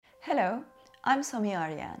Hello, I'm Somi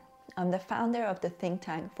Aryan. I'm the founder of the think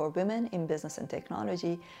tank for women in business and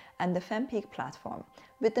technology and the FemPeak platform,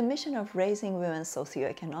 with the mission of raising women's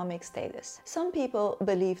socioeconomic status. Some people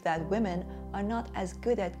believe that women are not as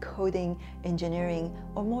good at coding, engineering,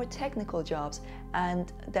 or more technical jobs,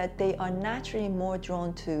 and that they are naturally more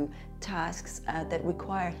drawn to tasks that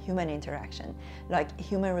require human interaction, like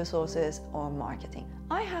human resources or marketing.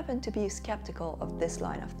 I happen to be skeptical of this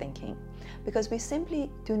line of thinking because we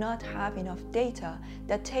simply do not have enough data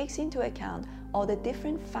that takes into account all the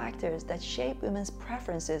different factors that shape women's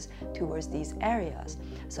preferences towards these areas,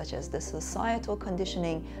 such as the societal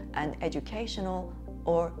conditioning and educational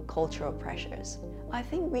or cultural pressures. I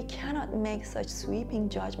think we cannot make such sweeping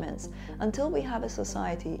judgments until we have a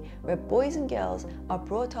society where boys and girls are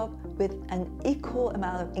brought up with an equal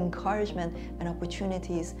amount of encouragement and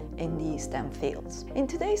opportunities in these STEM fields. In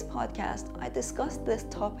today's podcast, I discussed this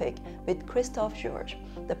topic with Christophe Georges,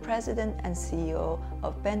 the president and CEO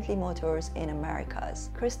of Bentley Motors in Americas.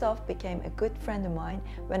 Christophe became a good friend of mine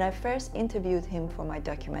when I first interviewed him for my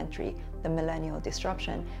documentary, The Millennial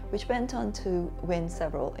Disruption, which went on to win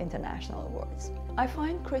several international awards. I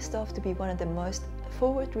find Christophe to be one of the most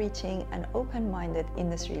forward-reaching and open-minded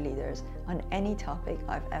industry leaders on any topic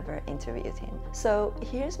I've ever interviewed him. So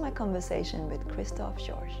here's my conversation with Christophe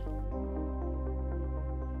Georges.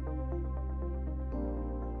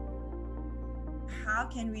 How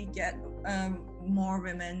can we get more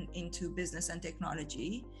women into business and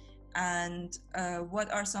technology? And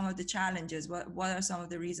what are some of the challenges? What are some of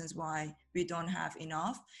the reasons why we don't have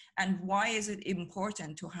enough? And why is it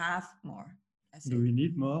important to have more? Do we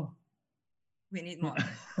need more? We need more.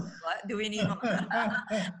 What? Do we need more?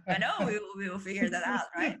 I know we will figure that out,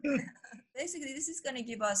 right? Basically, this is going to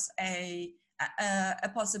give us a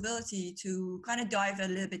possibility to kind of dive a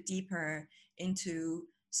little bit deeper into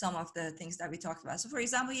some of the things that we talked about. So for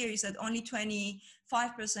example, here you said only 25%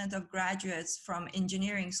 of graduates from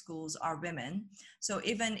engineering schools are women. So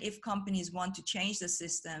even if companies want to change the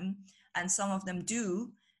system, and some of them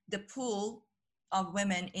do, the pool of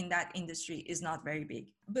women in that industry is not very big.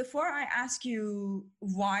 Before I ask you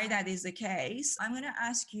why that is the case, I'm going to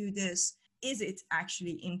ask you this. Is it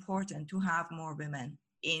actually important to have more women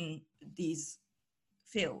in these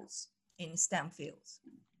fields, in STEM fields?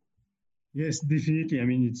 Yes, definitely. I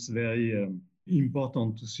mean, it's very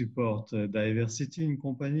important to support diversity in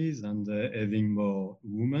companies, and having more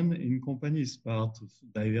women in companies part of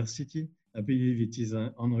diversity. I believe it is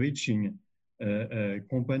enriching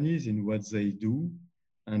companies in what they do,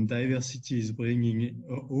 and diversity is bringing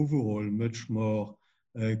overall much more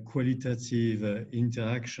qualitative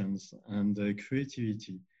interactions and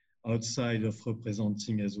creativity outside of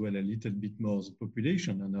representing as well a little bit more the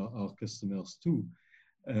population and our customers too.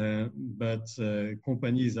 But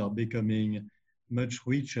companies are becoming much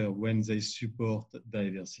richer when they support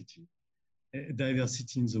diversity in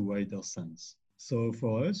the wider sense. So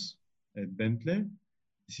for us at Bentley,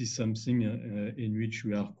 this is something in which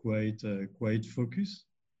we are quite focused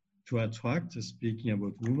to attract, speaking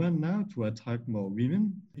about women now, to attract more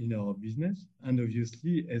women in our business, and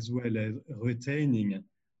obviously as well as retaining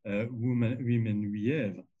women we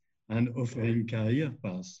have and offering career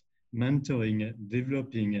paths, mentoring,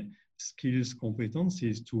 developing skills,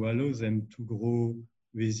 competencies to allow them to grow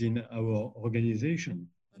within our organization,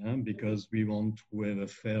 because we want to have a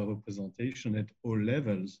fair representation at all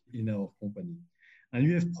levels in our company. And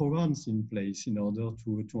we have programs in place in order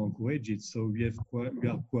to encourage it. So we are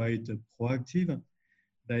quite proactive.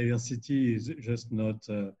 Diversity is just not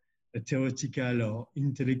a theoretical or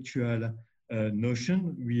intellectual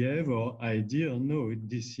notion we have or idea. No,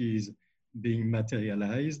 this is being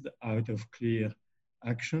materialized out of clear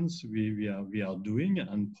actions we are doing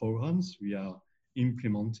and programs we are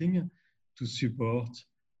implementing to support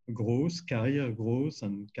growth, career growth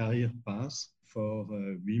and career paths for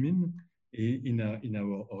women in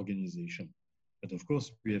our organization. But of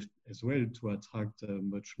course, we have as well to attract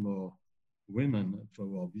much more women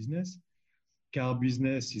to our business. Car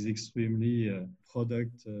business is extremely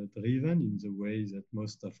product driven in the way that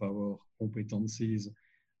most of our competencies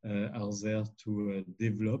are there to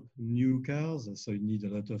develop new cars. So you need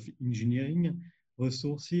a lot of engineering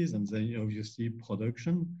resources and then obviously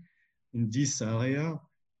production. In this area,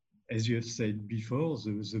 as you have said before,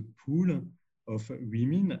 the pool of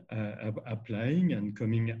women applying and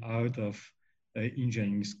coming out of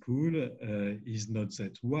engineering school is not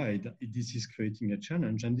that wide. This is creating a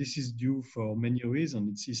challenge, and this is due for many reasons.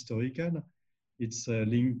 It's historical. It's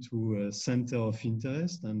linked to a center of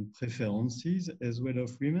interest and preferences as well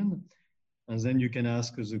of women. And then you can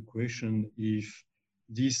ask the question if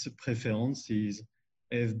these preferences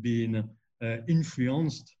have been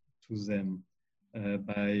influenced to them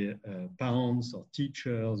by parents or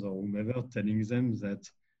teachers or whomever, telling them that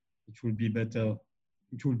it will be better,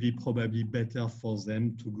 it will be probably better for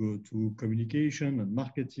them to go to communication and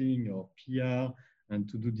marketing or PR and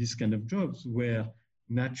to do this kind of jobs where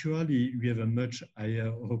naturally we have a much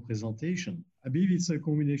higher representation. I believe it's a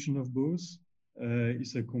combination of both.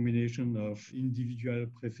 It's a combination of individual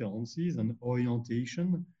preferences and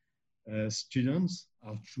orientation. Students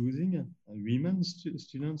are choosing, women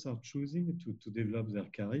students are choosing to develop their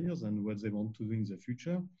careers and what they want to do in the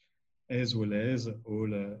future, as well as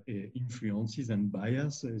all influences and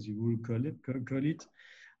bias, as you will call it,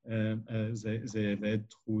 they have had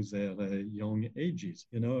through their young ages.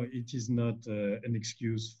 You know, it is not an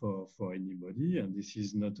excuse for anybody, and this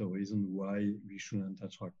is not a reason why we shouldn't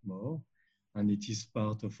attract more. And it is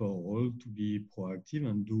part of our role to be proactive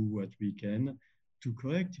and do what we can to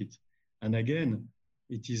correct it. And again,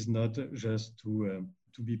 it is not just to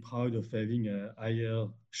be proud of having a higher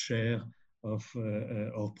share of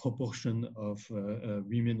or proportion of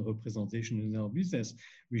women representation in our business.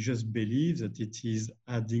 We just believe that it is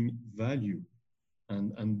adding value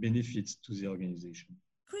and benefits to the organization.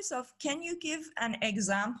 Christophe, can you give an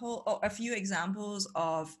example or a few examples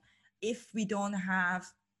of if we don't have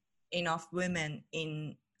enough women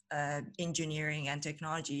in engineering and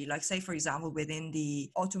technology, like say, for example, within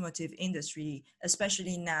the automotive industry,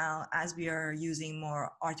 especially now as we are using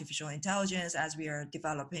more artificial intelligence, as we are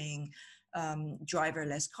developing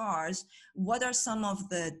driverless cars, what are some of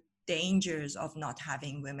the dangers of not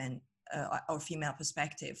having women or female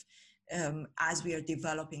perspective as we are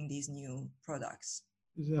developing these new products?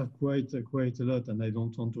 There are quite a lot, and I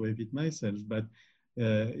don't want to repeat myself, but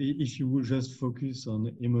if you will just focus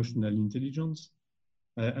on emotional intelligence,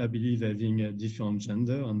 I believe having a different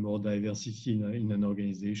gender and more diversity in an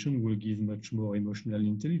organization will give much more emotional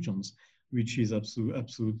intelligence, which is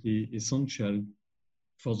absolutely essential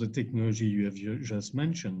for the technology you have just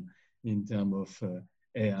mentioned in terms of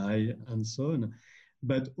AI and so on.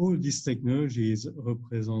 But all these technologies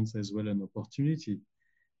represent as well an opportunity,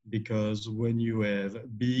 because when you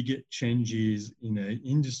have big changes in an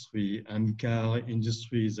industry, and car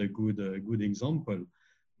industry is a good example,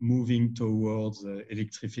 moving towards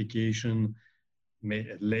electrification,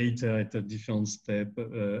 later at a different step,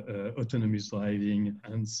 autonomous driving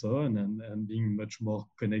and so on, and being much more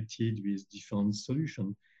connected with different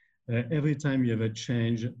solutions. Every time you have a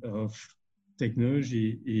change of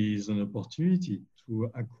technology is an opportunity to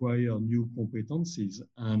acquire new competencies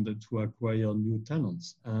and to acquire new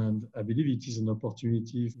talents. And I believe it is an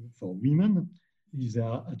opportunity for women, if they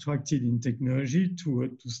are attracted in technology,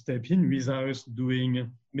 to step in without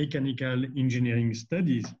doing mechanical engineering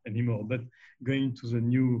studies anymore, but going to the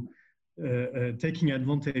new, taking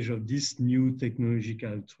advantage of these new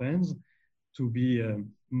technological trends to be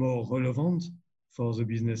more relevant for the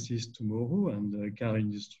businesses tomorrow, and the car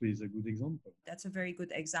industry is a good example. That's a very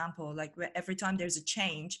good example. Like every time there's a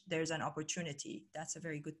change, there's an opportunity. That's a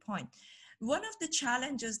very good point. One of the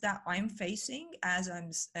challenges that I'm facing as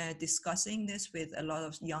I'm discussing this with a lot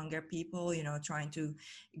of younger people, you know, trying to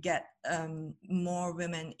get more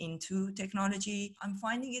women into technology, I'm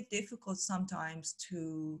finding it difficult sometimes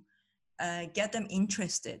to get them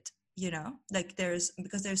interested. You know, like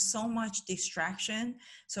because there's so much distraction,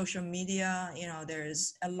 social media, you know,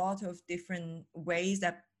 there's a lot of different ways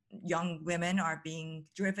that young women are being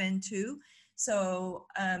driven to. So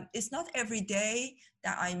it's not every day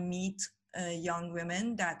that I meet young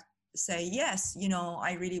women that say, yes, you know,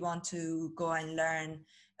 I really want to go and learn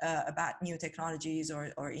about new technologies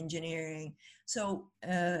or engineering. So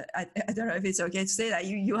I don't know if it's okay to say that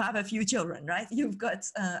you have a few children, right? You've got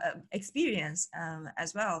experience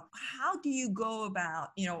as well. How do you go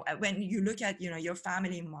about, you know, when you look at, you know, your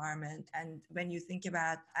family environment, and when you think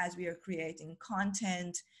about, as we are creating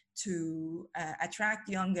content to attract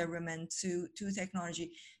younger women to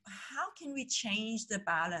technology, how can we change the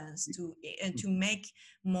balance to make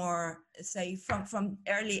more, say, from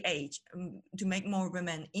early age, to make more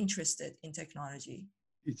women interested in technology?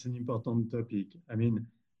 It's an important topic. I mean,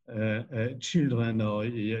 children or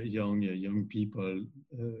young people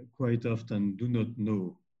quite often do not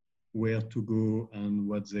know where to go and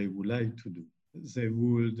what they would like to do. They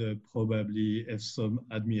would probably have some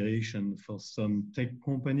admiration for some tech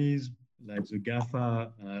companies like the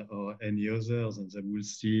GAFA or any others, and they will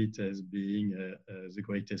see it as being the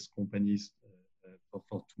greatest companies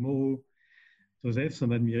for tomorrow. So they have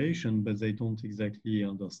some admiration, but they don't exactly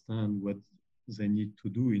understand what they need to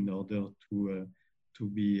do in order to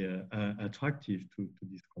be attractive to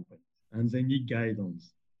these companies. And they need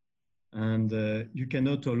guidance. And you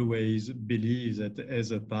cannot always believe that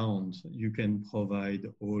as a parent, you can provide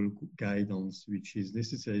all guidance which is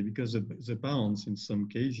necessary, because the parents in some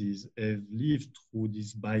cases have lived through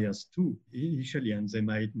this bias too initially, and they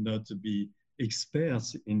might not be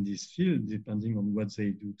experts in this field depending on what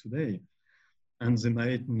they do today. And they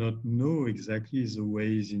might not know exactly the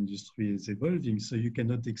ways industry is evolving. So you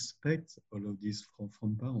cannot expect all of this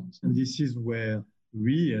from parents. And this is where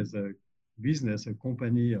we as a business, a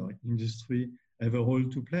company or industry have a role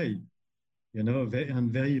to play. You know,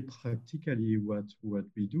 and very practically what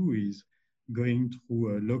we do is going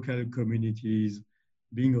through local communities,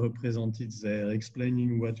 being represented there,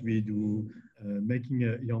 explaining what we do, making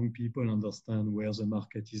young people understand where the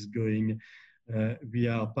market is going. We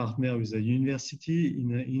are partner with a university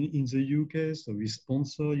in the UK, so we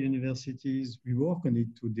sponsor universities. We work on it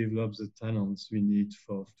to develop the talents we need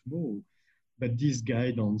for tomorrow. But this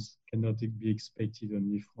guidance cannot be expected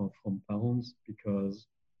only from parents, because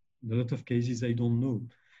in a lot of cases they don't know.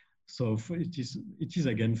 So it is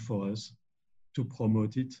again for us to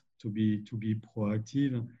promote it, to be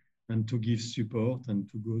proactive, and to give support, and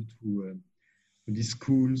to go to the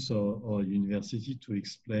schools or university to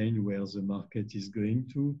explain where the market is going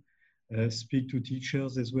to. Speak to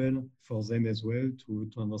teachers as well, for them as well, to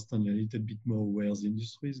understand a little bit more where the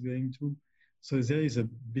industry is going to. So there is a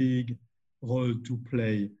big role to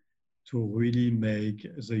play to really make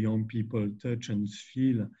the young people touch and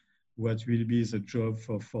feel what will be the job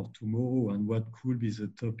for tomorrow and what could be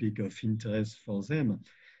the topic of interest for them.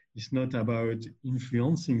 It's not about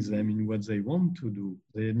influencing them in what they want to do.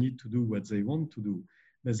 They need to do what they want to do,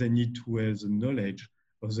 but they need to have the knowledge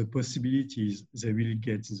of the possibilities they will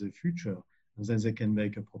get in the future, and then they can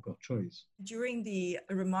make a proper choice. During the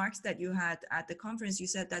remarks that you had at the conference, you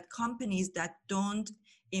said that companies that don't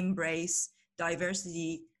embrace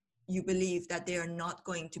diversity, you believe that they are not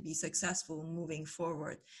going to be successful moving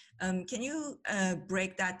forward. Can you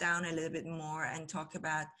break that down a little bit more and talk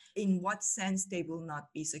about in what sense they will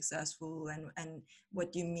not be successful, and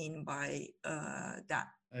what do you mean by that?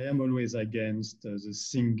 I am always against the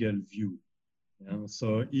single view. Yeah?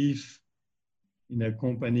 So if in a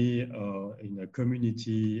company or in a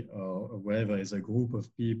community or wherever is a group of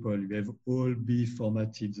people, we have all be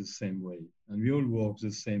formatted the same way, and we all work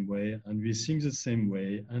the same way, and we think the same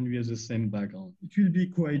way, and we have the same background. It will be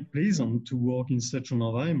quite pleasant to work in such an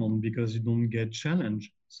environment because you don't get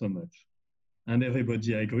challenged so much. And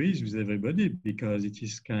everybody agrees with everybody because it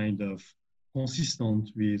is kind of consistent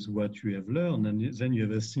with what you have learned, and then you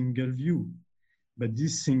have a single view. But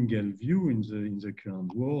this single view in the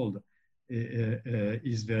current world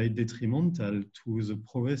is very detrimental to the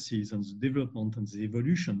progresses and the development and the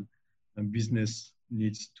evolution a business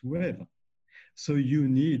needs to have. So you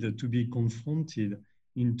need to be confronted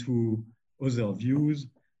into other views,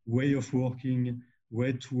 way of working,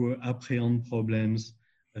 way to apprehend problems,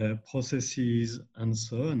 processes, and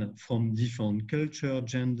so on, from different culture,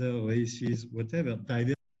 gender, races, whatever,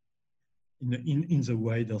 diversity in the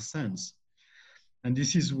wider sense. And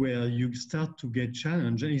this is where you start to get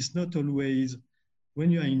challenged. And it's not always,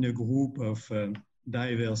 when you are in a group of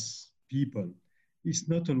diverse people, it's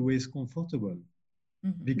not always comfortable,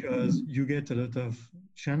 because you get a lot of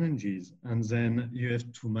challenges, and then you have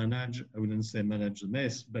to manage, I wouldn't say manage the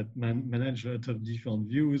mess, but manage a lot of different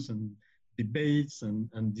views and debates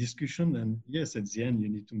and discussion. And yes, at the end, you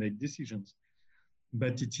need to make decisions.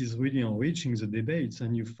 But it is really enriching the debates,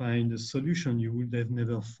 and you find a solution you would have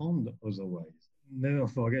never found otherwise. Never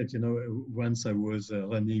forget, once I was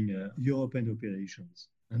running European operations,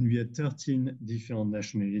 and we had 13 different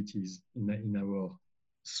nationalities in our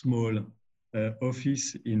small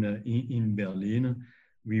office in Berlin.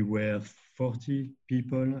 We were 40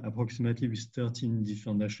 people, approximately, with 13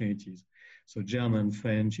 different nationalities. So German,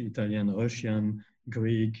 French, Italian, Russian,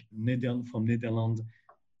 Greek, from Netherlands,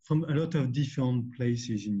 from a lot of different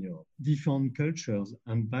places in Europe, different cultures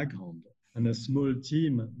and background, and a small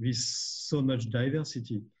team with so much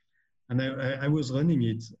diversity. And I was running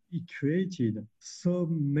it. It created so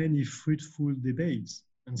many fruitful debates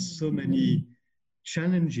and so many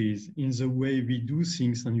challenges in the way we do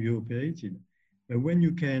things and we operated. But when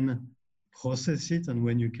you can process it, and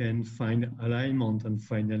when you can find alignment and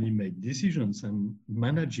finally make decisions and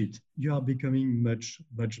manage it, you are becoming much,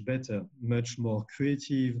 much better, much more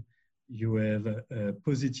creative. You have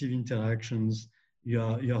positive interactions. You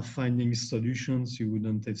are finding solutions you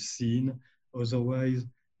wouldn't have seen otherwise.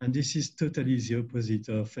 And this is totally the opposite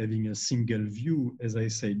of having a single view, as I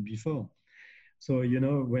said before. So,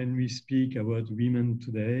 when we speak about women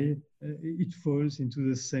today, it falls into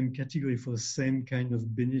the same category for the same kind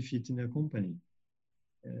of benefit in a company,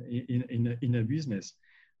 in a business.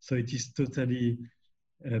 So it is totally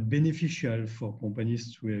beneficial for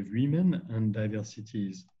companies to have women and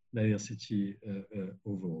diversity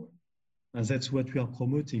overall. And that's what we are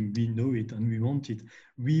promoting. We know it and we want it.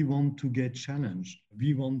 We want to get challenged.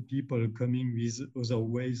 We want people coming with other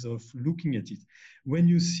ways of looking at it. When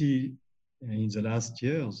you see in the last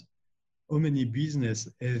years, how many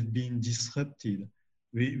businesses have been disrupted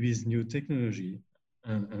with new technology,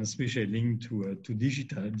 and especially linked to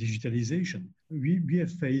digitalization. We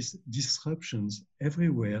have faced disruptions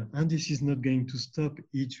everywhere, and this is not going to stop.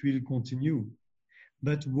 It will continue.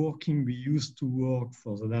 But working, we used to work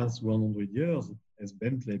for the last 100 years as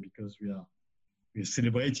Bentley, because we're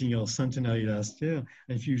celebrating our centenary last year.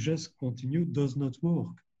 And if you just continue, it does not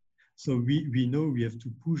work. So we know we have to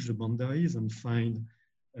push the boundaries and find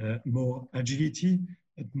more agility,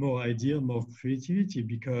 more idea, more creativity,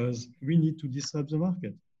 because we need to disrupt the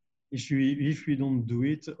market. If we don't do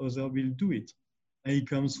it, others will do it. And it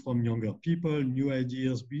comes from younger people, new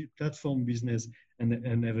ideas, platform business,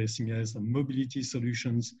 and everything else, and mobility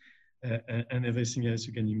solutions, and everything else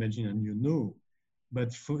you can imagine and you know.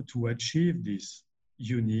 But to achieve this,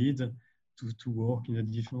 you need to work in a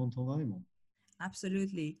different environment.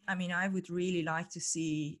 Absolutely. I mean, I would really like to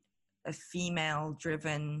see a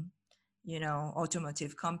female-driven,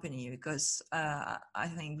 automotive company, because I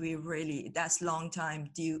think that's long time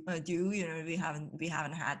due. We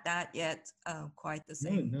haven't had that yet. Quite the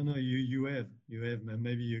same. No. You have.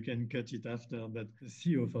 Maybe you can cut it after. But the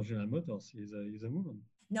CEO for General Motors is a woman.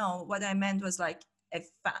 No, what I meant was like a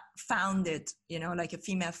founded, like a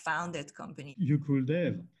female-founded company. You could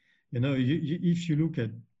have. If you look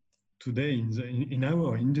at today in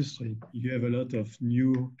our industry, you have a lot of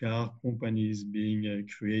new car companies being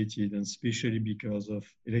created, and especially because of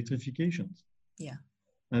electrification. Yeah.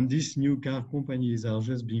 And these new car companies are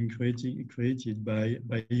just being created by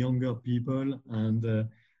younger people, and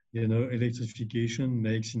electrification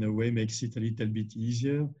makes it a little bit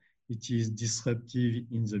easier. It is disruptive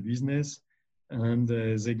in the business, and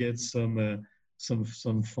they get some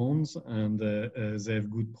funds, and they have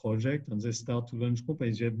good projects, and they start to launch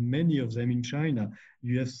companies. You have many of them in China.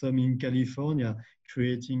 You have some in California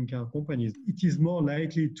creating car companies. It is more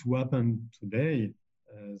likely to happen today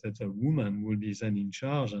that a woman will be then in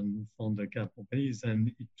charge and found the car companies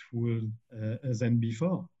than it will than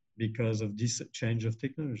before, because of this change of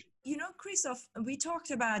technology. Christophe, we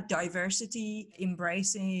talked about diversity,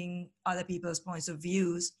 embracing other people's points of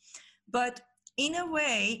views, but in a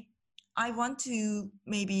way, I want to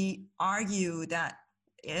maybe argue that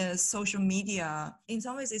social media, in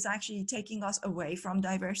some ways, is actually taking us away from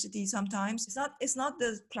diversity sometimes. It's not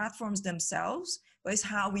the platforms themselves, but it's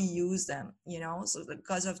how we use them, so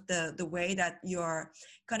because of the way that you're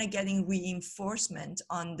kind of getting reinforcement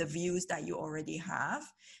on the views that you already have.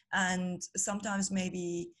 And sometimes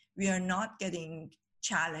maybe we are not getting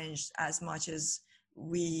challenged as much as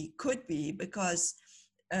we could be, because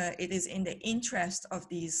it is in the interest of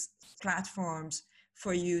these platforms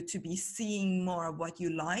for you to be seeing more of what you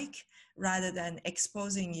like, rather than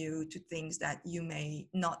exposing you to things that you may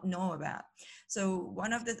not know about. So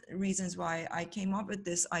one of the reasons why I came up with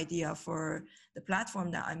this idea for the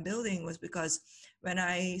platform that I'm building was because when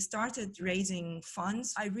I started raising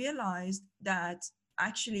funds, I realized that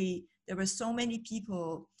actually there were so many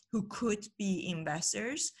people who could be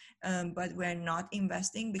investors, but were not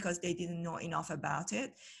investing because they didn't know enough about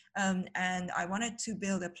it. And I wanted to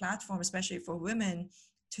build a platform, especially for women,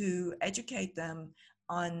 to educate them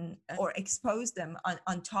on, or expose them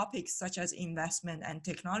on topics such as investment and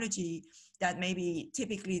technology that maybe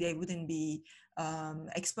typically they wouldn't be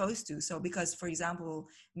exposed to. So because, for example,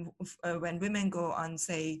 when women go on,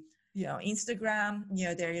 say, Instagram,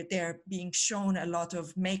 they're being shown a lot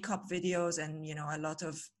of makeup videos and, a lot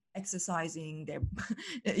of exercising their,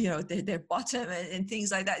 their bottom and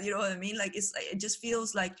things like that. You know what I mean? Like, it just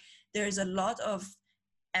feels like there's a lot of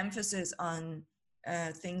emphasis on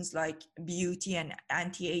things like beauty and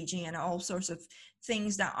anti-aging and all sorts of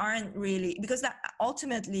things that aren't really, because that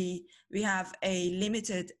ultimately we have a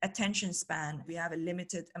limited attention span. We have a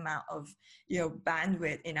limited amount of,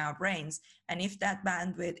 bandwidth in our brains. And if that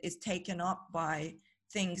bandwidth is taken up by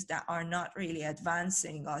things that are not really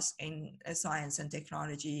advancing us in science and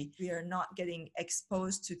technology, we are not getting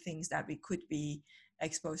exposed to things that we could be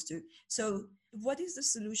exposed to. So what is the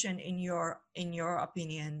solution in your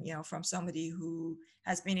opinion, from somebody who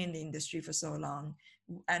has been in the industry for so long?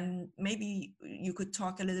 And maybe you could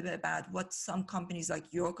talk a little bit about what some companies, like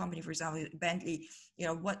your company, for example, Bentley,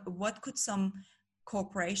 what could some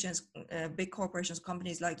corporations, big corporations,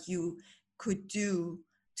 companies like you could do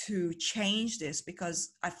to change this,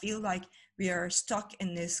 because I feel like we are stuck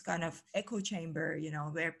in this kind of echo chamber, you know,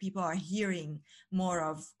 where people are hearing more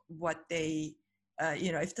of what they,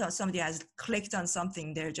 you know, if somebody has clicked on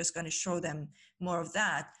something, they're just going to show them more of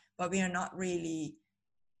that. But we are not really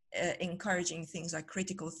encouraging things like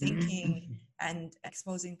critical thinking and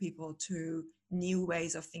exposing people to new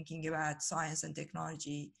ways of thinking about science and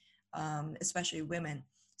technology, especially women.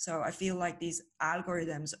 So I feel like these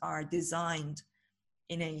algorithms are designed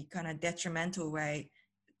in a kind of detrimental way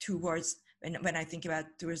towards, when I think about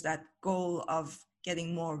towards that goal of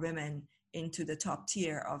getting more women into the top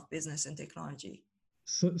tier of business and technology.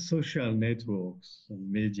 Social networks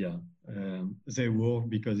and media, they work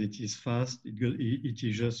because it is fast. It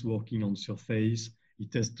is just working on surface.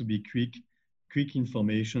 It has to be quick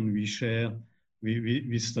information we share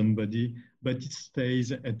with somebody, but it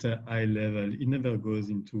stays at a high level. It never goes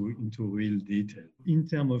into real detail. In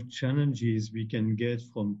terms of challenges we can get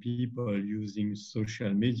from people using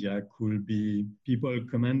social media could be people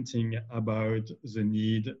commenting about the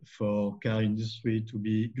need for car industry to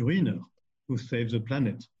be greener, to save the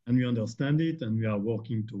planet. And we understand it and we are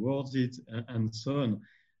working towards it and so on.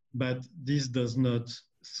 But this does not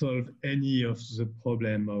solve any of the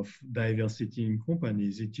problem of diversity in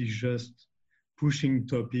companies. It is just pushing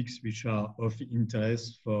topics which are of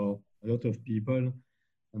interest for a lot of people.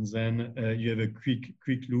 And then you have a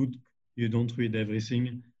quick look. You don't read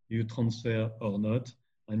everything. You transfer or not,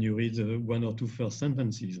 and you read one or two first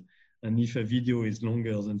sentences. And if a video is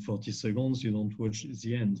longer than 40 seconds, you don't watch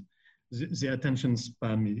the end. The attention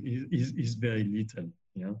span is very little.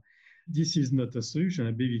 Yeah, this is not a solution.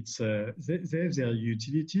 I believe it's they have their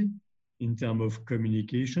utility in terms of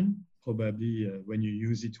communication. Probably when you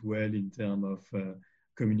use it well in terms of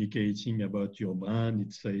communicating about your brand,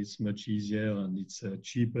 it's much easier and it's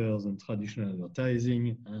cheaper than traditional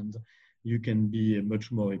advertising, and you can be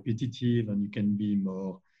much more repetitive and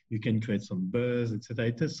you can create some buzz, etc.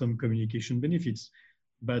 It has some communication benefits.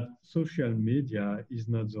 But social media is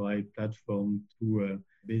not the right platform to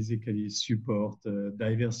basically support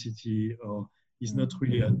diversity, or is not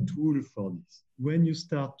really a tool for this. When you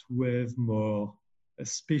start to have more a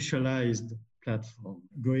specialized platform,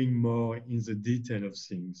 going more in the detail of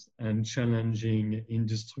things and challenging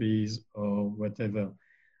industries or whatever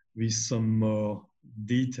with some more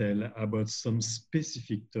detail about some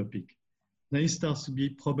specific topic, now it starts to be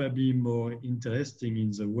probably more interesting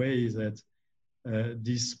in the way that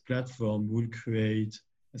this platform will create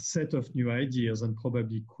a set of new ideas and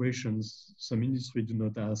probably questions some industry do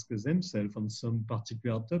not ask themselves on some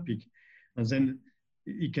particular topic. And then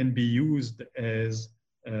it can be used as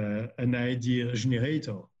an idea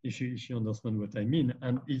generator, if you understand what I mean.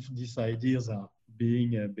 And if these ideas are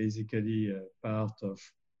being basically part of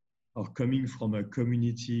or coming from a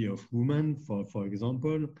community of women, for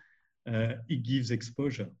example, it gives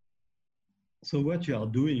exposure. So what you are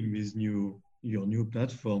doing with your new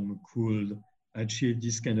platform could achieve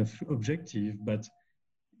this kind of objective, but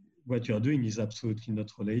what you are doing is absolutely not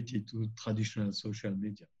related to traditional social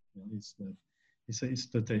media.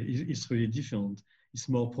 It's really different. It's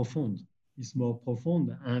more profound.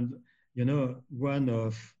 And you know, one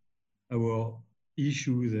of our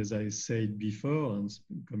issues, as I said before, and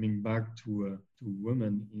coming back to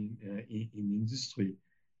women in industry,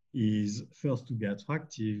 is first to be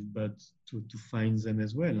attractive, but to find them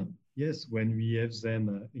as well. Yes, when we have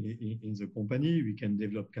them in the company, we can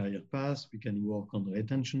develop career paths, we can work on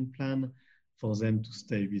retention plan for them to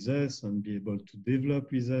stay with us and be able to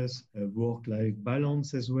develop with us, work-life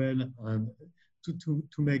balance as well, and to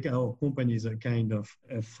make our companies a kind of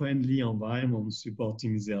a friendly environment,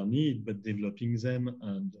 supporting their need, but developing them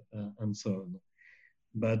and so on.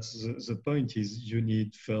 But the point is you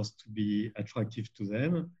need first to be attractive to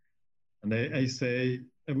them. And I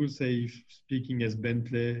will say, speaking as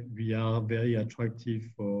Bentley, we are very attractive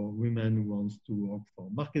for women who want to work for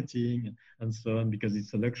marketing and so on, because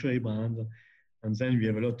it's a luxury brand. And then we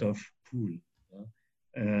have a lot of pull.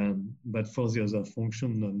 But for the other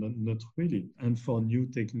function, not really. And for new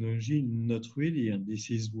technology, not really. And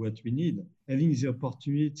this is what we need. Having the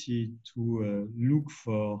opportunity to look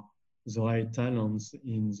for the right talents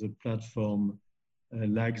in the platform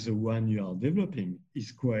like the one you are developing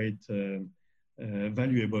is quite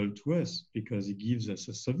valuable to us, because it gives us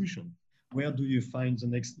a solution. Where do you find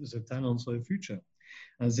the talents of the future?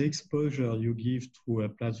 And the exposure you give to a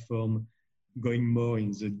platform going more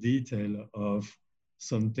in the detail of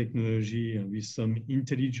some technology and with some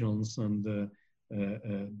intelligence and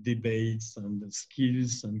debates and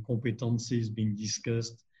skills and competencies being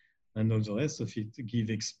discussed, and all the rest of it, give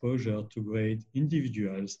exposure to great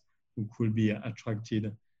individuals who could be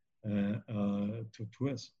attracted to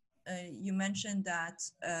us. You mentioned that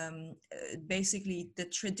basically the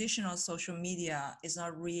traditional social media is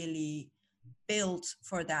not really built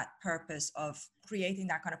for that purpose of creating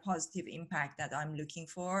that kind of positive impact that I'm looking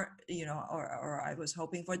for, or I was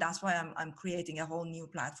hoping for. That's why I'm creating a whole new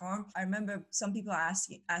platform. I remember some people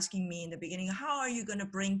asking me in the beginning, how are you going to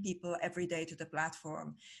bring people every day to the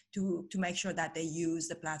platform to make sure that they use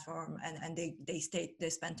the platform and they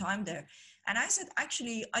spend time there? And I said,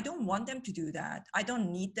 actually, I don't want them to do that. I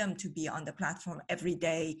don't need them to be on the platform every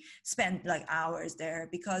day, spend like hours there,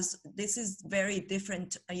 because this is very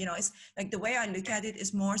different. It's like the way I look at it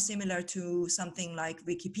is more similar to something like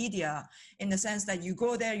Wikipedia, in the sense that you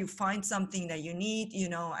go there, you find something that you need,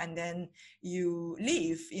 and then you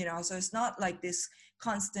leave, so it's not like this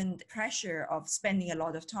constant pressure of spending a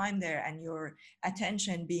lot of time there and your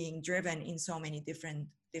attention being driven in so many different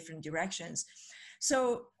directions.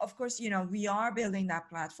 So, of course, we are building that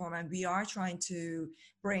platform and we are trying to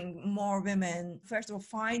bring more women, first of all,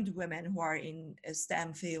 find women who are in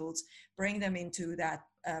STEM fields, bring them into that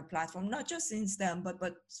platform, not just in STEM, but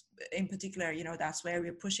in particular, that's where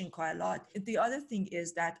we're pushing quite a lot. The other thing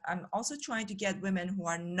is that I'm also trying to get women who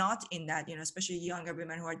are not in that, especially younger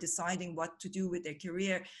women who are deciding what to do with their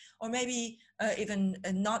career, or maybe even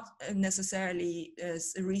not necessarily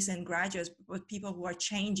recent graduates, but people who are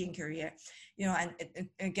changing career,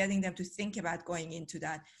 and getting them to think about going into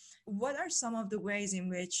that. What are some of the ways in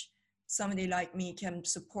which somebody like me can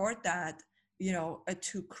support that,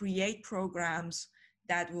 to create programs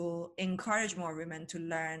that will encourage more women to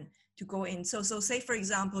learn, to go in? So say, for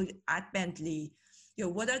example, at Bentley,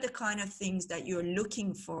 what are the kind of things that you're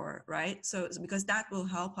looking for, right? So because that will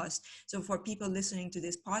help us. So for people listening to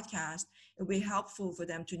this podcast, it'll be helpful for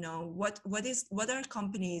them to know what are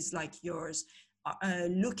companies like yours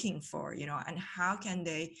looking for, and how can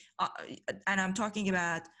they, and I'm talking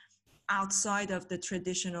about outside of the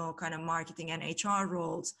traditional kind of marketing and HR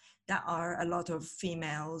roles that are a lot of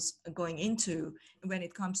females going into, when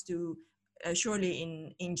it comes to surely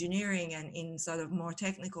in engineering and in sort of more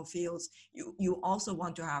technical fields, you also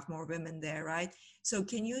want to have more women there, right? So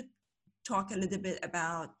can you talk a little bit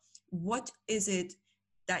about what is it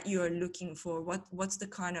that you're looking for? What's the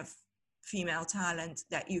kind of female talent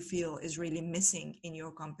that you feel is really missing in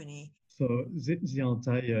your company? So the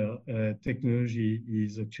entire technology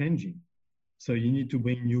is changing. So you need to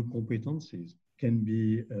bring new competencies. Can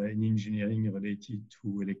be in engineering related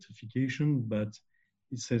to electrification, but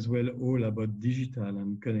it's as well all about digital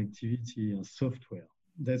and connectivity and software.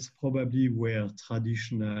 That's probably where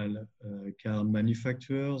traditional car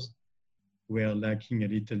manufacturers were lacking a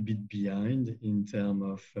little bit behind in terms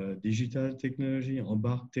of digital technology,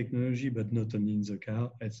 embarked technology, but not only in the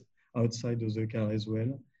car, as outside of the car as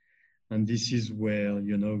well. And this is where,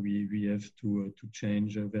 we have to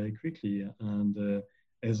change very quickly. And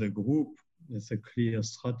as a group, there's a clear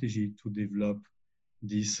strategy to develop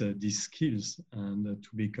these skills and to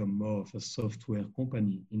become more of a software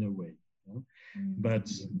company in a way.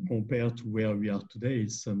 But compared to where we are today,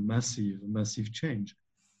 it's a massive change.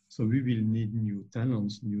 So we will need new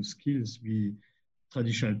talents, new skills.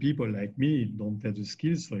 Traditional people like me don't have the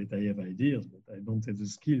skills for it. I have ideas, but I don't have the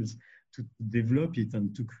skills to develop it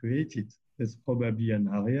and to create it. That's probably an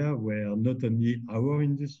area where not only our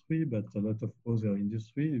industry, but a lot of other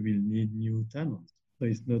industries will need new talents. So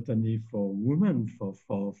it's not only for women,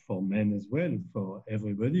 for men as well, for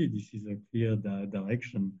everybody. This is a clear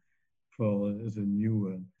direction for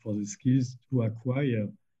the skills to acquire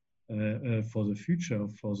for the future,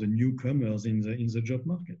 for the newcomers in the job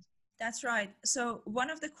market. That's right. So one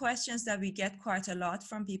of the questions that we get quite a lot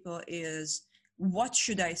from people is, what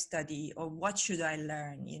should I study or what should I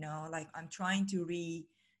learn? Like I'm trying to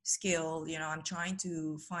re-skill, I'm trying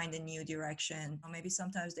to find a new direction. Or maybe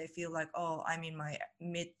sometimes they feel like, oh, I'm in my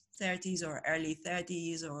mid 30s or early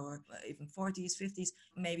 30s or even 40s, 50s,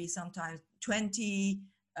 maybe sometimes 20.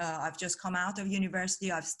 I've just come out of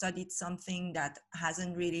university. I've studied something that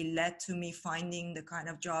hasn't really led to me finding the kind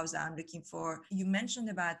of jobs that I'm looking for. You mentioned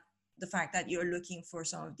about the fact that you're looking for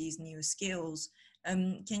some of these new skills.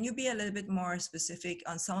 Can you be a little bit more specific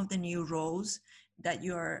on some of the new roles that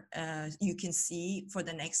you can see for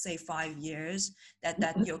the next, say, 5 years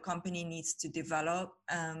that your company needs to develop,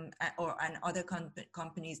 and other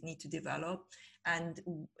companies need to develop? And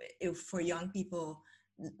if for young people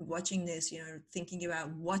watching this, thinking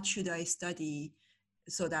about what should I study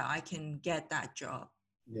so that I can get that job?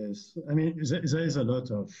 Yes, I mean, there is a lot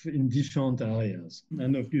in different areas.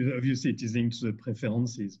 And obviously it is linked to the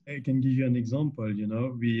preferences. I can give you an example,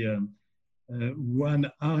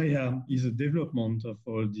 one area is the development of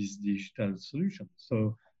all these digital solutions.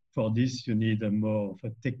 So for this, you need a more of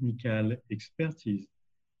a technical expertise.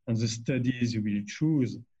 And the studies you will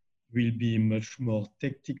choose will be much more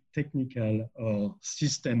technical or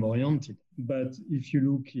system-oriented. But if you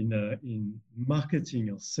look in marketing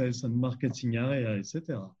or sales and marketing area,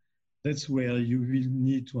 etc., that's where you will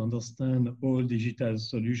need to understand all digital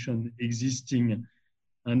solutions existing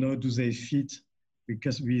and how do they fit with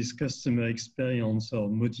customer experience or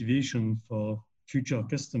motivation for future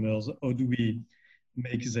customers. How do we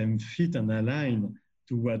make them fit and align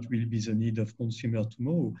to what will be the need of consumer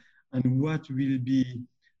tomorrow, and what will be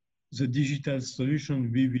the digital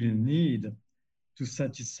solution we will need to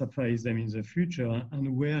satisfy them in the future,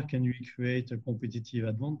 and where can we create a competitive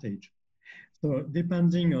advantage. So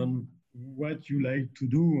depending on what you like to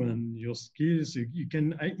do and your skills, you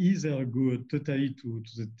can either go totally to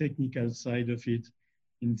the technical side of it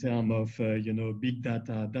in terms of big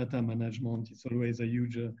data management. It's always a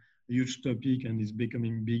huge topic and is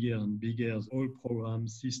becoming bigger and bigger. All program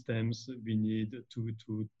systems we need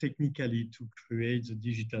to technically to create the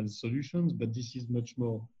digital solutions, but this is much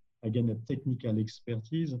more, again, a technical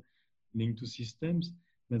expertise linked to systems.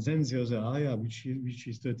 But then the other area, which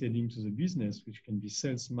is totally linked to the business, which can be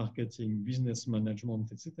sales, marketing, business management,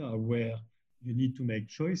 etc., where you need to make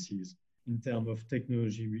choices in terms of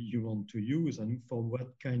technology you want to use and for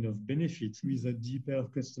what kind of benefits, with a deeper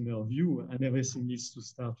customer view, and everything needs to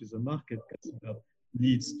start with the market customer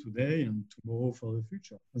needs today and tomorrow for the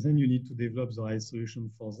future. And then you need to develop the right solution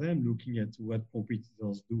for them, looking at what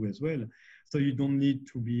competitors do as well. So you don't need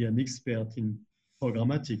to be an expert in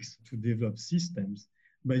programmatics to develop systems,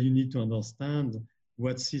 but you need to understand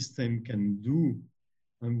what system can do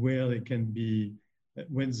and where they can be,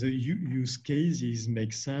 when the use cases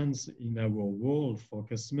make sense in our world for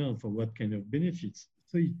customers, for what kind of benefits.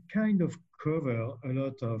 So it kind of covers a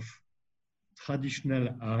lot of traditional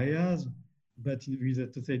areas, but with a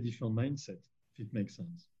totally different mindset, if it makes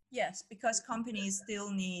sense. Yes, because companies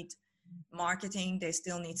still need marketing, they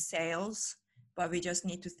still need sales, but we just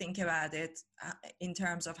need to think about it in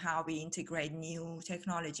terms of how we integrate new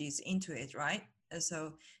technologies into it, right?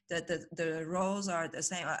 So the roles are the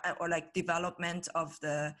same, or like development of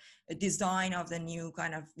the design of the new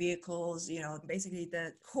kind of vehicles, basically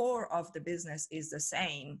the core of the business is the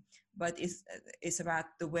same, but it's about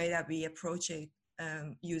the way that we approach it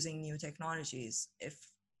using new technologies,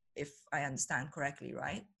 if I understand correctly,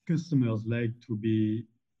 right? Customers like to be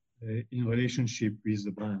in relationship with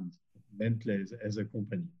the brand, Bentley as a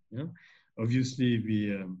company. Yeah? Obviously,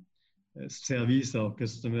 we service our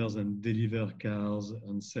customers and deliver cars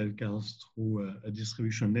and sell cars through a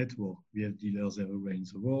distribution network. We have dealers everywhere in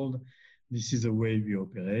the world. This is the way we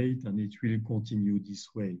operate, and it will continue this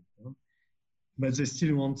way. Yeah? But they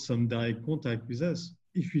still want some direct contact with us.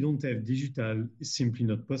 If we don't have digital, it's simply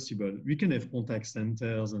not possible. We can have contact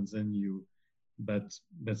centers and then but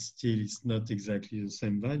still it's not exactly the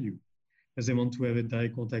same value. As they want to have a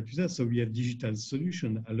direct contact with us. So we have digital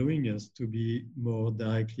solution allowing us to be more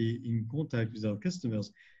directly in contact with our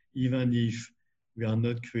customers, even if we are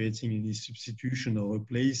not creating any substitution or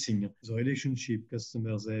replacing the relationship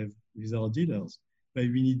customers have with our dealers. But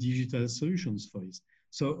we need digital solutions for it.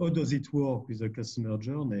 So how does it work with the customer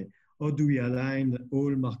journey? How do we align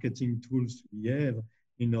all marketing tools we have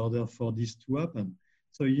in order for this to happen?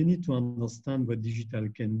 So you need to understand what digital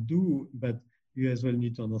can do, but you as well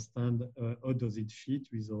need to understand how does it fit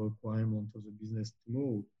with the requirement of the business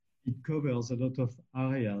tomorrow. It covers a lot of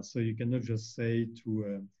areas, so you cannot just say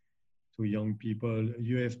to young people,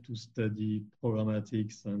 you have to study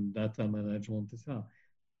programmatics and data management, etc.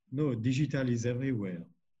 No, digital is everywhere.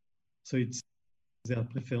 So it's their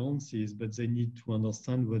preferences, but they need to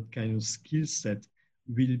understand what kind of skill set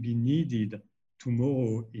will be needed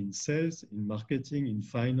tomorrow in sales, in marketing, in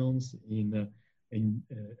finance, in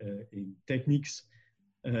techniques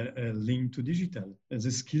linked to digital. And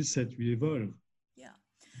the skill set will evolve. Yeah.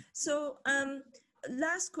 So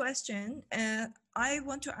last question. I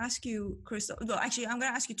want to ask you, Crystal, well, actually, I'm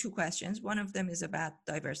going to ask you two questions. One of them is about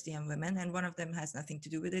diversity and women, and one of them has nothing to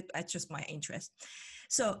do with it. It's just my interest.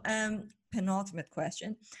 So penultimate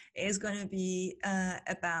question is going to be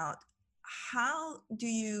about how do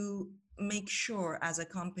you make sure as a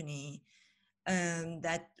company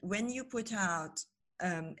that when you put out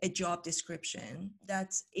a job description,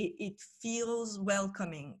 that it feels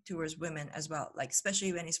welcoming towards women as well, like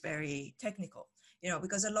especially when it's very technical,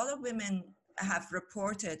 because a lot of women have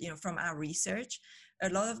reported, from our research, a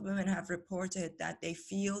lot of women have reported that they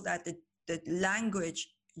feel that the language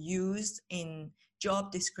used in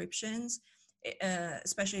job descriptions,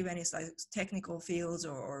 especially when it's like technical fields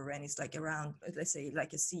or when it's like around, let's say,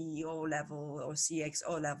 like a CEO level or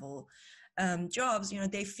CXO level, jobs,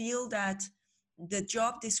 they feel that the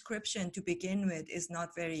job description to begin with is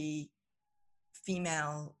not very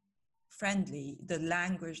female friendly. The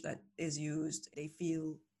language that is used, they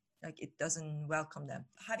feel like it doesn't welcome them.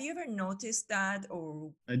 Have you ever noticed that?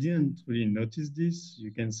 Or I didn't really notice this.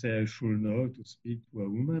 You can say I should know to speak to a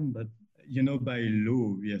woman, but by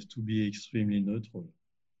law, we have to be extremely neutral.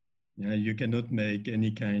 Yeah, you cannot make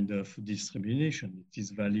any kind of discrimination. It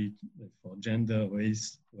is valid for gender,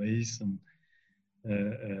 race, and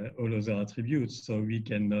all other attributes. So we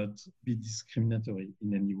cannot be discriminatory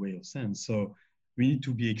in any way or sense. So we need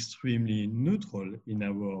to be extremely neutral in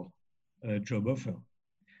our job offer.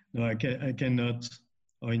 No, I cannot,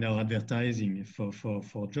 or in our advertising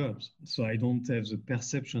for jobs. So I don't have the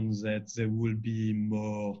perception that there will be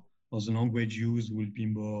more, or the language used will be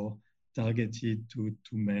more targeted to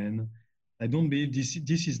men. I don't believe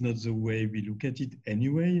this is not the way we look at it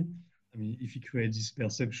anyway. I mean, if you create this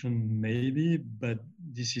perception, maybe, but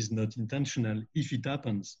this is not intentional if it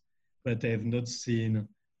happens. But I have not seen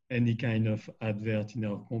any kind of advert in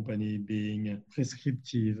our company being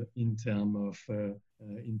prescriptive in terms of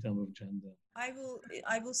gender. I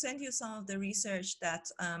will send you some of the research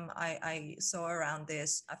that I saw around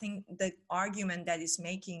this. I think the argument that it's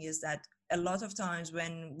making is that a lot of times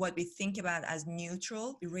when what we think about as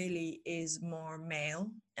neutral really is more male.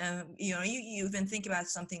 You even think about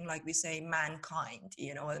something like we say mankind,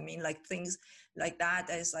 you know what I mean? Like things like that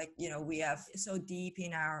is like, we have so deep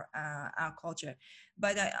in our culture.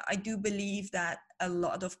 But I do believe that a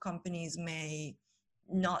lot of companies may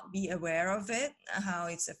not be aware of it, how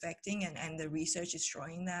it's affecting, and the research is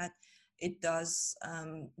showing that it does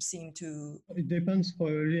seem to... It depends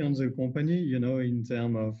probably on the company, in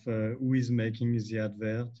terms of who is making the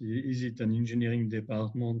advert. Is it an engineering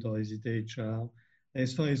department or is it HR?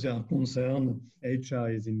 As far as they are concerned, HR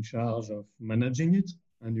is in charge of managing it.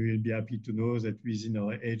 And you will be happy to know that within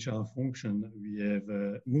our HR function, we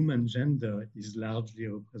have woman gender is largely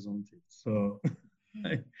represented. So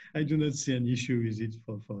I do not see an issue with it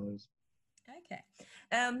for us. Okay.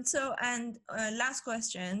 Last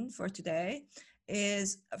question for today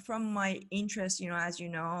is from my interest, as you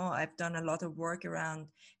know, I've done a lot of work around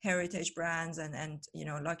heritage brands and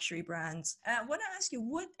luxury brands. I want to ask you,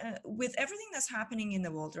 what, with everything that's happening in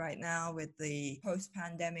the world right now, with the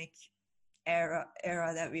post-pandemic era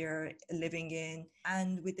that we are living in,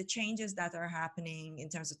 and with the changes that are happening in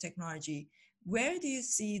terms of technology, where do you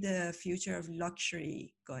see the future of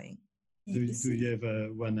luxury going? Do you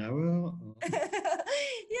have 1 hour?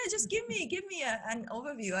 Yeah, just give me an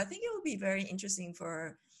overview. I think it would be very interesting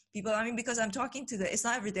for people. I mean, because I'm talking it's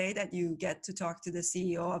not every day that you get to talk to the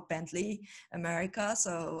CEO of Bentley America.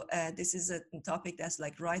 So this is a topic that's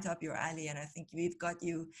like right up your alley. And I think we've got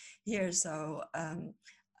you here. So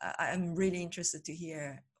I'm really interested to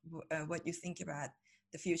hear what you think about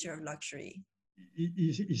the future of luxury.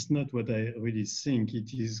 It's not what I really think.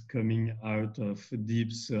 It is coming out of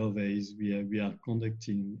deep surveys we are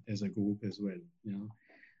conducting as a group as well.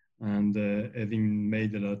 And having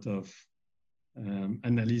made a lot of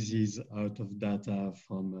analysis out of data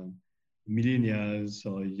from millennials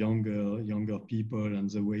or younger people and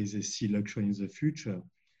the way they see luxury in the future,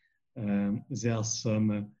 there are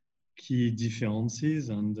some key differences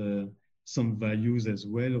and some values as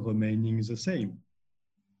well remaining the same.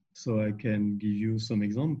 So I can give you some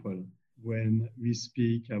example. When we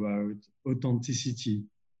speak about authenticity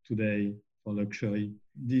today for luxury,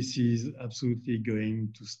 this is absolutely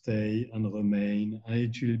going to stay and remain, and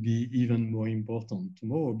it will be even more important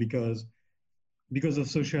tomorrow because of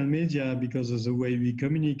social media, because of the way we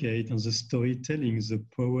communicate and the storytelling, the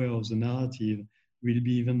power of the narrative will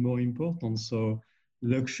be even more important. So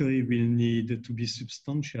luxury will need to be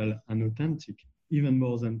substantial and authentic. Even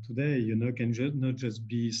more than today, can not just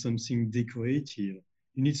be something decorative.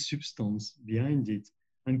 You need substance behind it.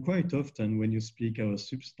 And quite often when you speak about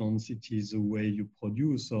substance, it is the way you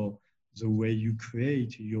produce or the way you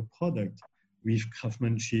create your product with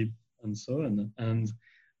craftsmanship and so on. And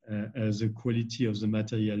the quality of the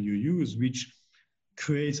material you use, which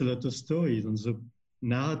creates a lot of stories, and the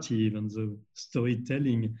narrative and the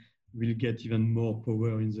storytelling will get even more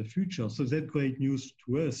power in the future. So that's great news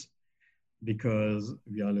to us, because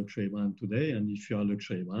we are a luxury brand today, and if you are a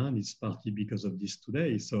luxury brand, it's partly because of this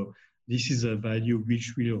today. So this is a value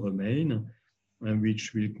which will remain and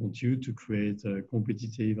which will continue to create a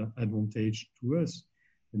competitive advantage to us.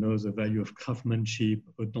 The value of craftsmanship,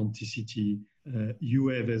 authenticity. You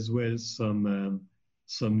have as well some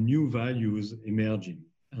new values emerging.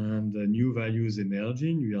 And new values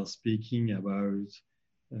emerging, we are speaking about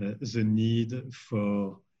the need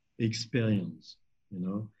for experience,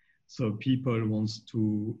 So people want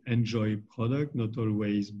to enjoy product, not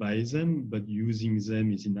always buy them, but using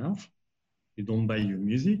them is enough. You don't buy your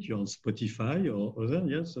music, you're on Spotify or other,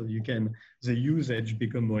 yeah, so you can, the usage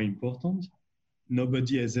become more important.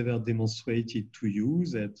 Nobody has ever demonstrated to you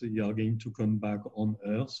that you are going to come back on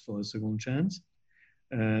Earth for a second chance.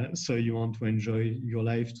 So you want to enjoy your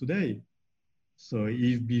life today. So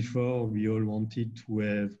if before we all wanted to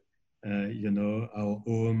have, our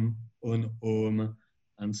own home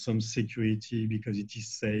and some security because it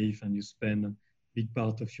is safe and you spend a big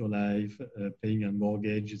part of your life paying a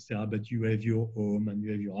mortgage, etc., but you have your home and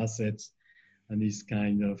you have your assets and this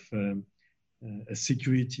kind of a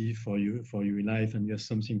security for you in life, and you have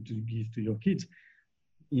something to give to your kids.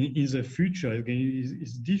 In the future, again,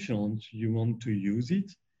 it's different. You want to use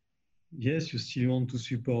it. Yes, you still want to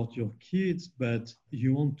support your kids, but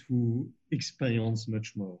you want to experience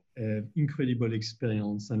much more, incredible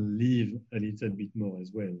experience, and live a little bit more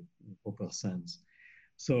as well, in proper sense.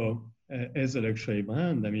 So, as a luxury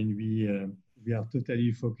brand, I mean, we are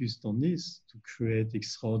totally focused on this to create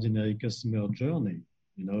extraordinary customer journey,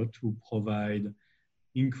 to provide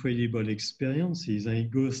incredible experiences, and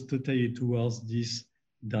it goes totally towards this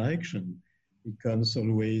direction. It comes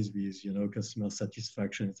always with, customer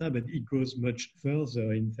satisfaction, etc., but it goes much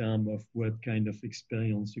further in terms of what kind of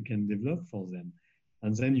experience you can develop for them.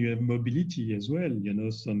 And then you have mobility as well.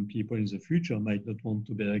 Some people in the future might not want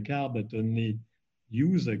to buy a car, but only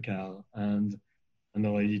use a car. And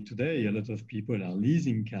already today, a lot of people are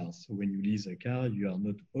leasing cars. So when you lease a car, you are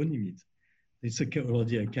not owning it. It's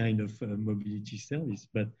already a kind of mobility service,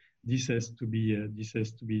 but this has to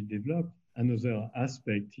be developed. Another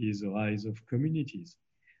aspect is the rise of communities,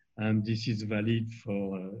 and this is valid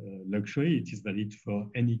for luxury. It is valid for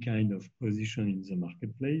any kind of position in the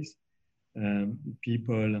marketplace.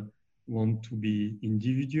 People want to be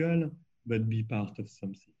individual, but be part of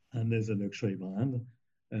something. And as a luxury brand,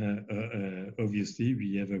 obviously,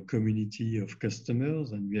 we have a community of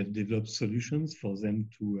customers, and we have developed solutions for them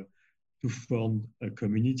to form a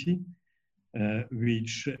community,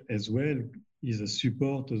 which as well is a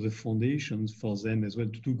support of the foundations for them as well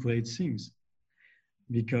to do great things.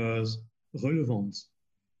 Because relevance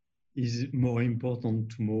is more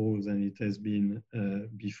important tomorrow than it has been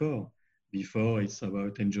before. Before, it's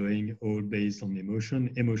about enjoying all based on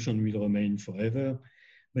emotion. Emotion will remain forever,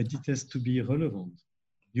 but it has to be relevant.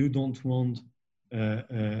 You don't want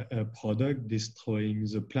a product destroying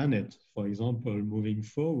the planet, for example, moving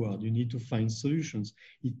forward. You need to find solutions.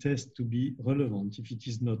 It has to be relevant. If it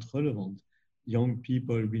is not relevant, young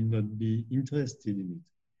people will not be interested in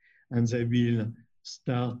it. And they will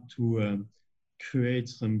start to create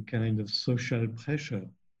some kind of social pressure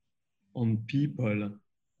on people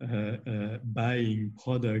buying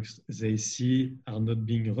products they see are not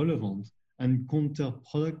being relevant and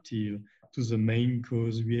counterproductive to the main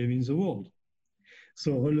cause we have in the world.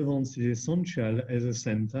 So relevance is essential at the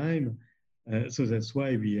same time. So that's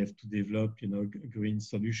why we have to develop, green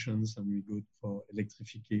solutions, and we go for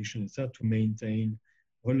electrification, etc., to maintain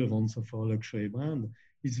relevance of our luxury brand.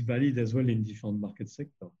 It's valid as well in different market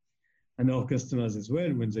sectors. And our customers as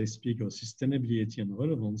well, when they speak of sustainability and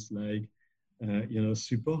relevance, like,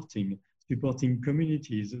 supporting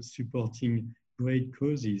communities, supporting great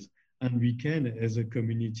causes. And we can, as a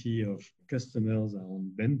community of customers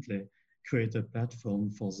around Bentley, create a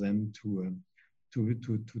platform for them to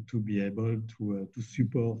be able to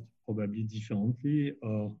support probably differently,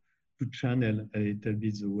 or to channel a little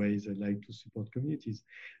bit the way they like to support communities.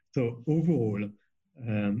 So overall,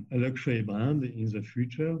 a luxury brand in the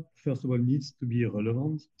future, first of all, needs to be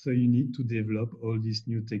relevant. So you need to develop all this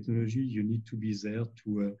new technology. You need to be there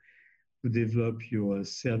to develop your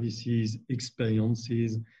services,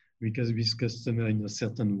 experiences, because with customer in a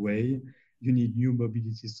certain way. You need new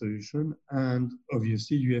mobility solution, and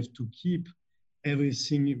obviously you have to keep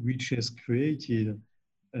everything which has created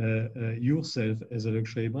yourself as a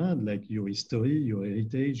luxury brand, like your history, your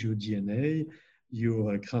heritage, your DNA,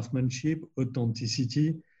 your craftsmanship,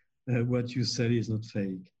 authenticity. What you sell is not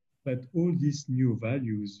fake. But all these new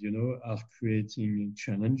values, are creating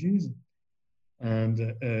challenges and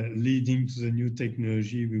leading to the new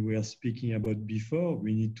technology we were speaking about before.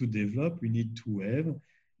 We need to develop, we need to have,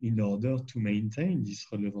 in order to maintain this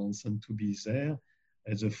relevance and to be there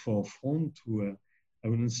at the forefront to, I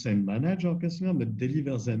wouldn't say manage our customer, but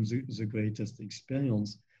deliver them the greatest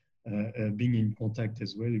experience, being in contact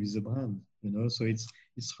as well with the brand. So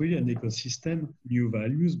it's really an ecosystem, new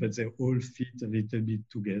values, but they all fit a little bit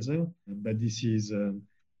together. But this is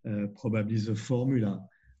probably the formula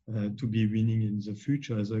to be winning in the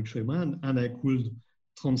future as a luxury brand. And I could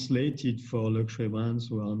translate it for luxury brands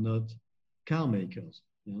who are not car makers.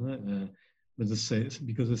 but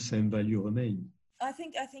because the same value remain. I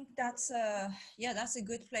think that's that's a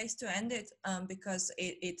good place to end it, because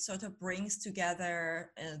it sort of brings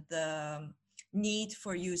together the need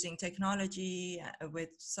for using technology with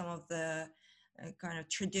some of the kind of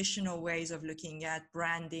traditional ways of looking at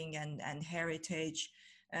branding and heritage.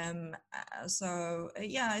 It's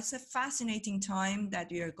a fascinating time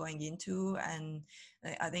that we are going into, and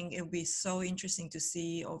I think it'll be so interesting to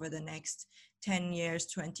see over the next 10 years,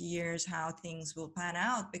 20 years, how things will pan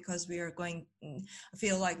out, because I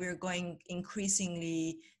feel like we're going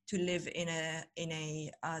increasingly to live in a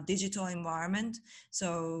digital environment.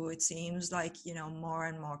 So it seems like, more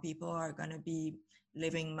and more people are going to be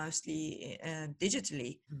living mostly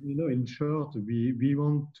digitally. In short, we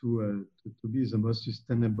want to be the most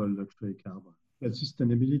sustainable luxury car brand, but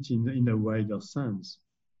sustainability in a wider sense.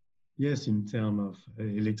 Yes, in terms of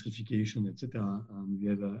electrification, etc. And we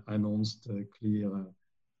have announced a clear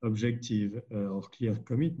objective or clear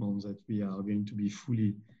commitment that we are going to be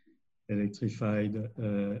fully electrified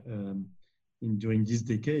during these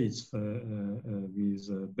decades with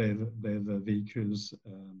BEV vehicles,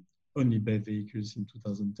 only BEV vehicles in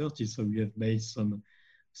 2030. So we have made some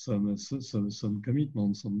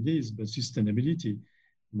commitments on this, but sustainability,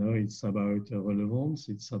 it's about relevance,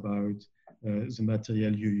 it's about the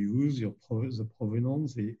material you use, the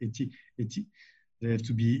provenance, they have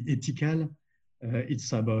to be ethical.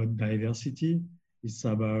 It's about diversity. It's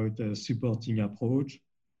about supporting approach.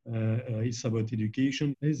 It's about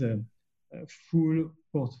education. There's a full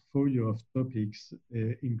portfolio of topics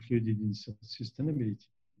included in sustainability.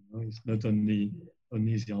 It's not only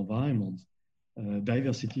the environment.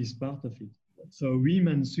 Diversity is part of it. So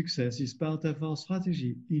women's success is part of our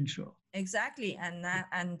strategy, in short. Exactly, and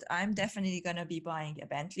I'm definitely going to be buying a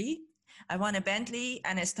Bentley. I want a Bentley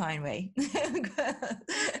and a Steinway.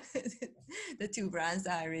 The two brands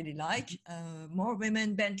that I really like. More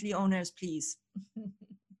women Bentley owners, please.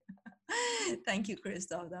 Thank you,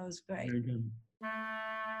 Christophe. That was great.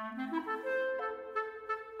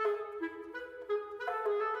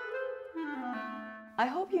 I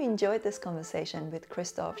hope you enjoyed this conversation with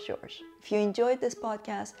Christophe Georges. If you enjoyed this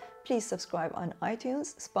podcast, please subscribe on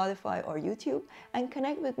iTunes, Spotify, or YouTube, and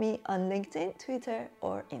connect with me on LinkedIn, Twitter,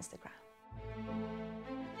 or Instagram.